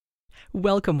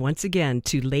Welcome once again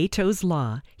to Leto's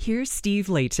Law. Here's Steve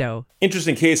Leto.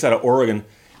 Interesting case out of Oregon.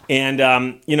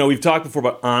 And, we've talked before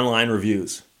about online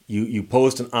reviews. You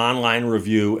post an online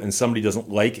review and somebody doesn't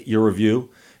like your review.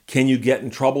 Can you get in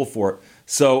trouble for it?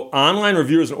 So online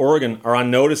reviewers in Oregon are on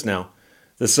notice now.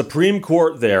 The Supreme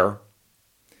Court there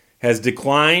has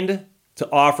declined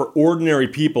to offer ordinary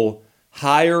people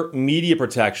higher media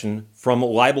protection from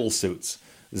libel suits.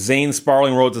 Zane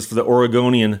Sparling wrote this for the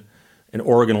Oregonian and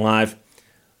Oregon Live.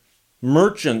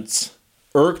 Merchants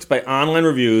irked by online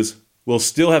reviews will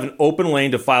still have an open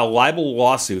lane to file libel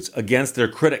lawsuits against their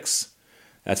critics.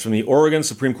 That's from the Oregon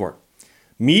Supreme Court.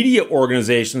 Media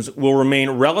organizations will remain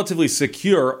relatively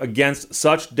secure against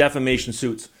such defamation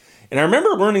suits. And I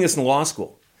remember learning this in law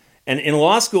school. And in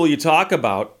law school, you talk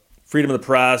about freedom of the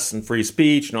press and free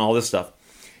speech and all this stuff.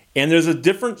 And there's a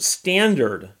different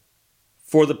standard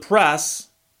for the press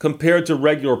compared to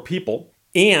regular people.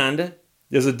 And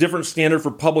there's a different standard for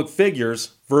public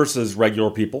figures versus regular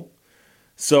people.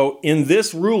 So in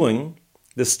this ruling,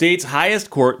 the state's highest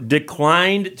court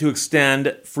declined to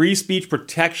extend free speech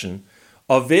protection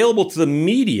available to the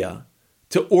media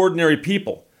to ordinary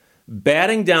people,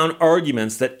 batting down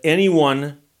arguments that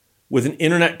anyone with an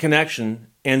internet connection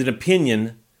and an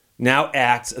opinion now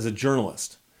acts as a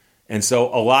journalist. And so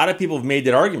a lot of people have made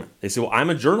that argument. They say, well, I'm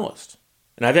a journalist.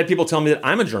 And I've had people tell me that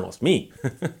I'm a journalist, me.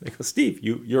 They go, Steve,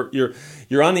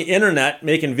 you're on the internet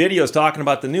making videos talking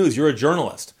about the news. You're a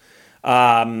journalist.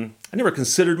 I never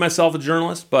considered myself a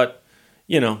journalist, but,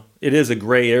 it is a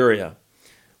gray area.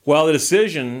 While the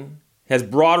decision has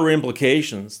broader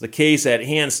implications, the case at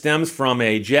hand stems from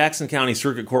a Jackson County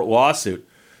Circuit Court lawsuit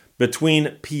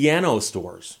between piano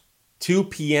stores, two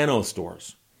piano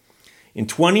stores. In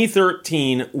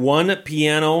 2013, one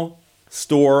piano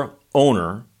store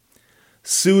owner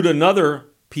sued another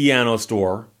piano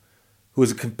store who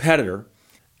was a competitor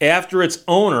after its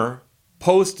owner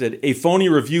posted a phony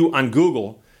review on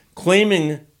Google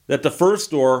claiming that the first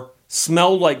store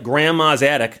smelled like grandma's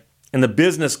attic and the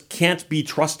business can't be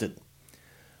trusted.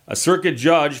 A circuit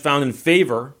judge found in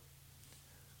favor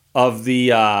of the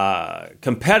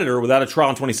competitor without a trial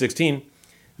in 2016,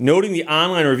 noting the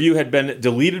online review had been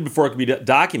deleted before it could be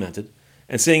documented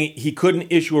and saying he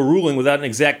couldn't issue a ruling without an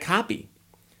exact copy.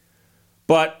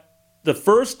 But the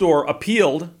first store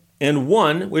appealed and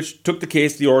won, which took the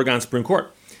case to the Oregon Supreme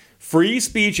Court. Free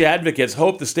speech advocates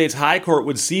hope the state's high court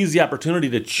would seize the opportunity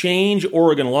to change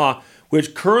Oregon law,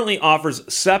 which currently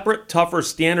offers separate, tougher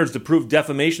standards to prove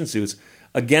defamation suits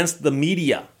against the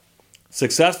media.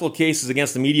 Successful cases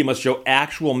against the media must show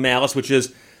actual malice, which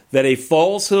is that a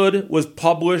falsehood was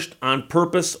published on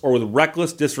purpose or with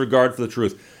reckless disregard for the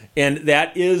truth. And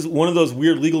that is one of those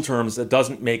weird legal terms that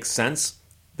doesn't make sense.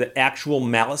 The actual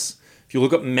malice. If you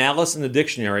look up malice in the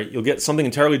dictionary, you'll get something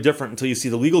entirely different until you see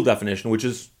the legal definition, which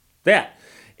is that.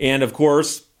 And of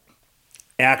course,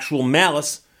 actual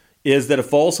malice is that a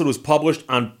falsehood was published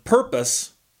on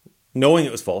purpose, knowing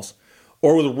it was false,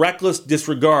 or with reckless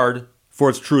disregard for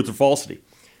its truth or falsity.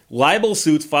 Libel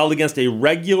suits filed against a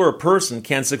regular person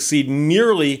can succeed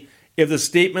merely if the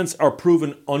statements are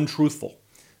proven untruthful.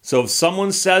 So if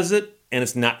someone says it and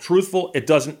it's not truthful, it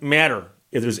doesn't matter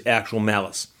if there's actual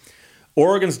malice.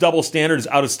 Oregon's double standard is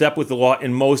out of step with the law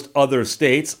in most other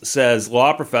states, says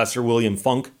law professor William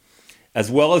Funk,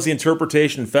 as well as the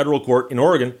interpretation in federal court in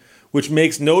Oregon, which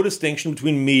makes no distinction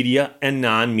between media and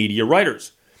non-media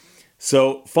writers.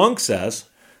 So Funk says,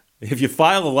 if you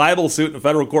file a libel suit in a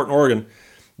federal court in Oregon,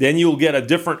 then you'll get a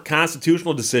different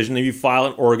constitutional decision than you file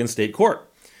in Oregon State Court,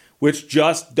 which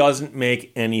just doesn't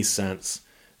make any sense.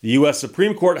 The U.S.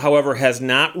 Supreme Court, however, has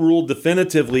not ruled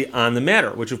definitively on the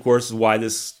matter, which of course is why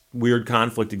this weird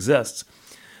conflict exists.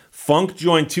 Funk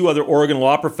joined two other Oregon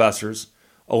law professors,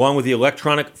 along with the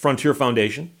Electronic Frontier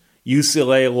Foundation,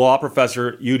 UCLA law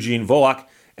professor Eugene Volokh,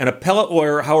 and appellate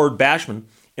lawyer Howard Bashman,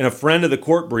 in a friend of the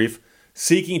court brief,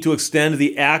 seeking to extend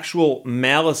the actual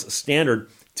malice standard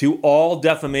to all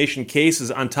defamation cases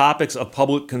on topics of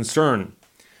public concern.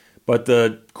 But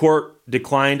the court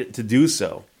declined to do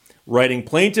so, writing,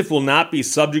 plaintiff will not be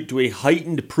subject to a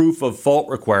heightened proof of fault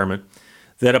requirement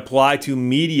that apply to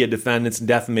media defendants in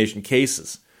defamation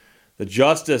cases. The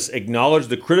justice acknowledged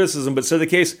the criticism, but said the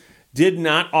case did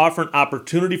not offer an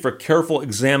opportunity for careful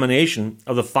examination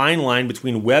of the fine line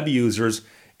between web users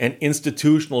and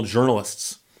institutional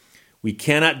journalists. We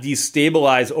cannot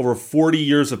destabilize over 40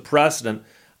 years of precedent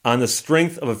on the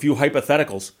strength of a few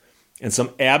hypotheticals and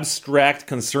some abstract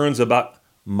concerns about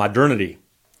modernity.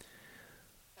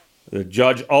 The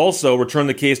judge also returned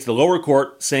the case to the lower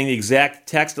court, saying the exact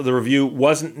text of the review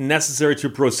wasn't necessary to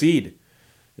proceed.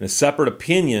 In a separate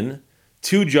opinion,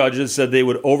 2 judges said they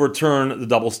would overturn the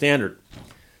double standard.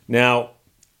 Now,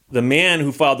 the man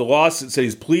who filed the lawsuit said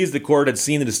he's pleased the court had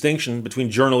seen the distinction between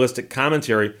journalistic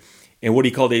commentary and what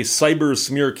he called a cyber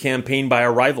smear campaign by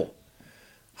a rival.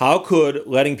 How could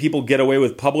letting people get away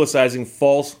with publicizing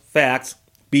false facts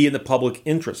be in the public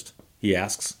interest, he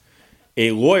asks.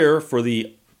 A lawyer for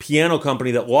the piano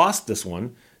company that lost this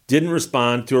one didn't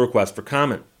respond to a request for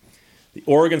comment. The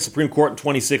Oregon Supreme Court in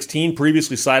 2016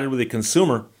 previously sided with a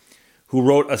consumer who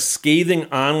wrote a scathing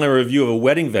online review of a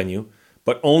wedding venue,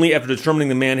 but only after determining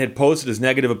the man had posted his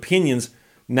negative opinions,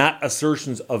 not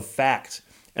assertions of fact.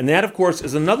 And that, of course,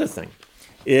 is another thing,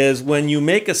 is when you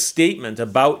make a statement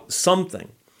about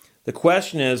something, the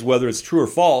question is whether it's true or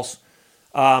false.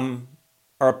 Are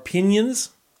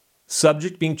opinions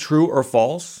subject to being true or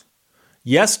false?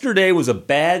 Yesterday was a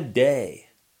bad day.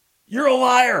 You're a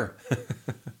liar.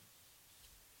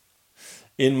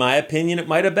 In my opinion, it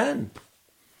might have been.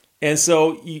 And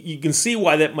so you can see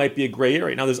why that might be a gray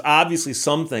area. Now, there's obviously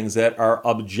some things that are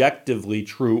objectively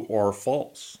true or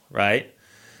false, right?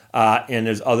 And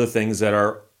there's other things that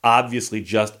are obviously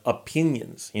just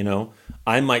opinions, you know.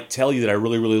 I might tell you that I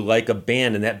really, really like a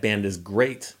band and that band is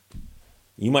great.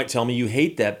 You might tell me you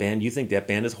hate that band. You think that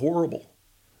band is horrible.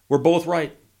 We're both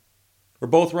right. We're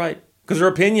both right because they're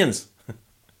opinions.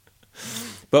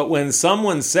 But when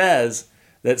someone says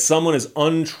that someone is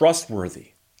untrustworthy,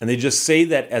 and they just say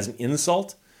that as an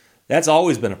insult, that's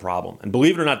always been a problem. And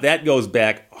believe it or not, that goes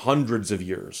back hundreds of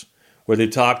years, where they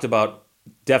talked about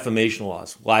defamation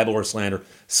laws, libel or slander.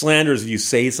 Slander is if you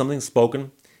say something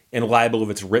spoken, and libel if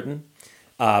it's written.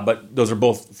 But those are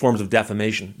both forms of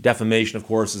defamation. Defamation, of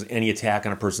course, is any attack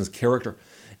on a person's character.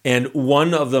 And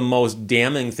one of the most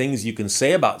damning things you can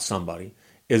say about somebody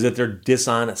is that they're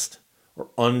dishonest or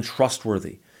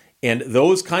untrustworthy. And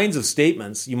those kinds of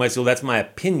statements, you might say, well, that's my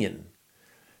opinion.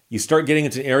 You start getting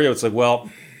into an area where it's like,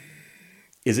 well,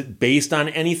 is it based on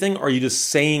anything, or are you just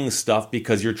saying stuff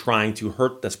because you're trying to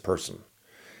hurt this person?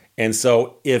 And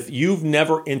so if you've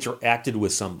never interacted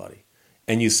with somebody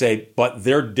and you say, but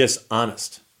they're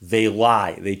dishonest, they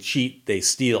lie, they cheat, they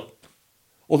steal.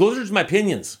 Well, those are just my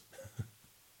opinions.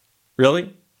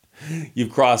 Really?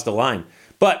 You've crossed a line.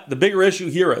 But the bigger issue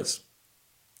here is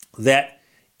that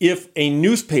if a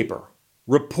newspaper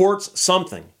reports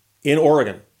something in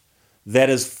Oregon that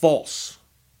is false,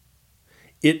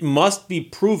 it must be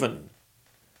proven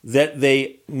that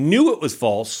they knew it was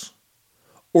false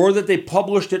or that they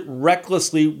published it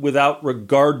recklessly without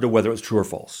regard to whether it was true or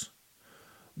false.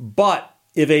 But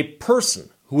if a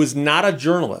person who is not a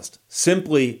journalist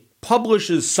simply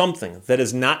publishes something that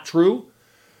is not true,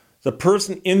 the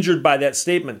person injured by that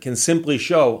statement can simply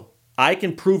show, I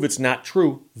can prove it's not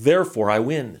true, therefore I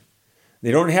win. They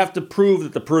don't have to prove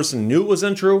that the person knew it was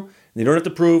untrue. They don't have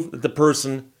to prove that the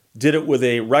person did it with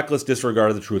a reckless disregard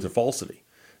of the truth or falsity.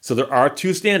 So there are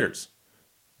 2 standards,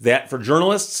 that for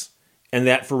journalists and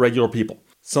that for regular people.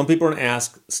 Some people are going to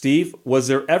ask, Steve, was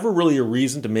there ever really a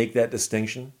reason to make that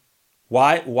distinction?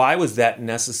 Why was that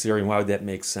necessary and why would that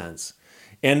make sense?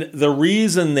 And the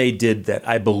reason they did that,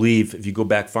 I believe, if you go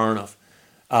back far enough,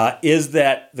 is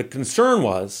that the concern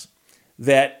was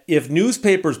that if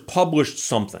newspapers published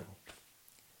something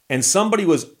and somebody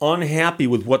was unhappy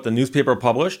with what the newspaper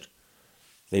published,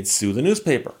 they'd sue the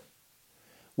newspaper.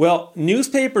 Well,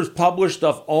 newspapers publish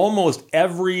stuff almost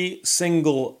every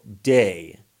single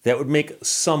day that would make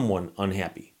someone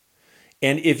unhappy.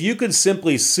 And if you could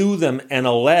simply sue them and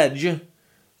allege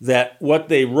that what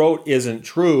they wrote isn't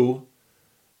true,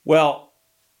 well,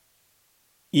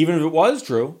 even if it was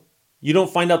true, you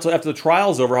don't find out till after the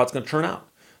trial's over how it's going to turn out.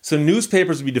 So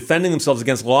newspapers would be defending themselves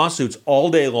against lawsuits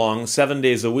all day long, 7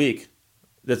 days a week.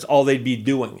 That's all they'd be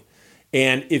doing.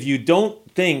 And if you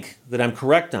don't think that I'm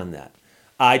correct on that,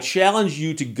 I challenge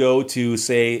you to go to,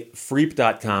 say,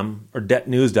 freep.com or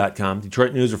detnews.com,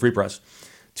 Detroit News or Free Press,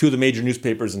 2 of the major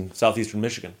newspapers in southeastern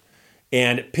Michigan,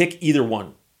 and pick either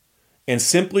one. And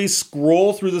simply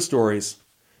scroll through the stories,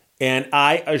 and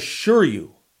I assure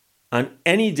you, on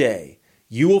any day,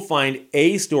 you will find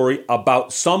a story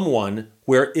about someone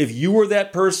where if you were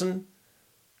that person,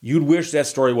 you'd wish that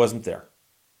story wasn't there.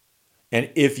 And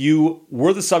if you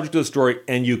were the subject of the story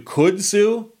and you could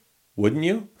sue, wouldn't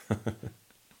you?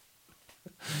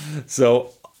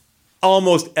 So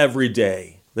almost every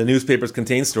day, the newspapers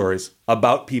contain stories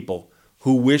about people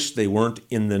who wish they weren't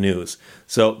in the news.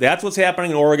 So that's what's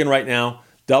happening in Oregon right now.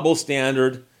 Double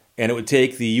standard. And it would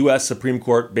take the U.S. Supreme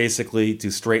Court basically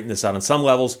to straighten this out on some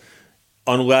levels,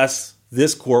 unless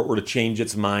this court were to change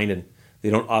its mind, and they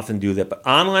don't often do that. But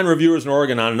online reviewers in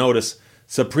Oregon on notice,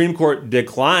 Supreme Court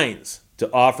declines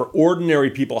to offer ordinary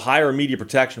people higher immediate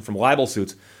protection from libel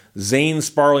suits. Zane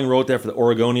Sparling wrote that for the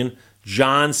Oregonian.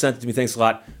 John sent it to me. Thanks a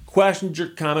lot. Questions or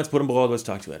comments, put them below. Let's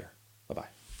talk to you later. Bye-bye.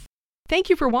 Thank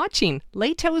you for watching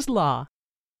Lehto's Law.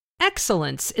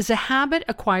 Excellence is a habit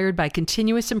acquired by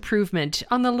continuous improvement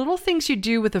on the little things you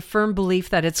do with a firm belief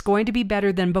that it's going to be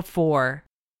better than before.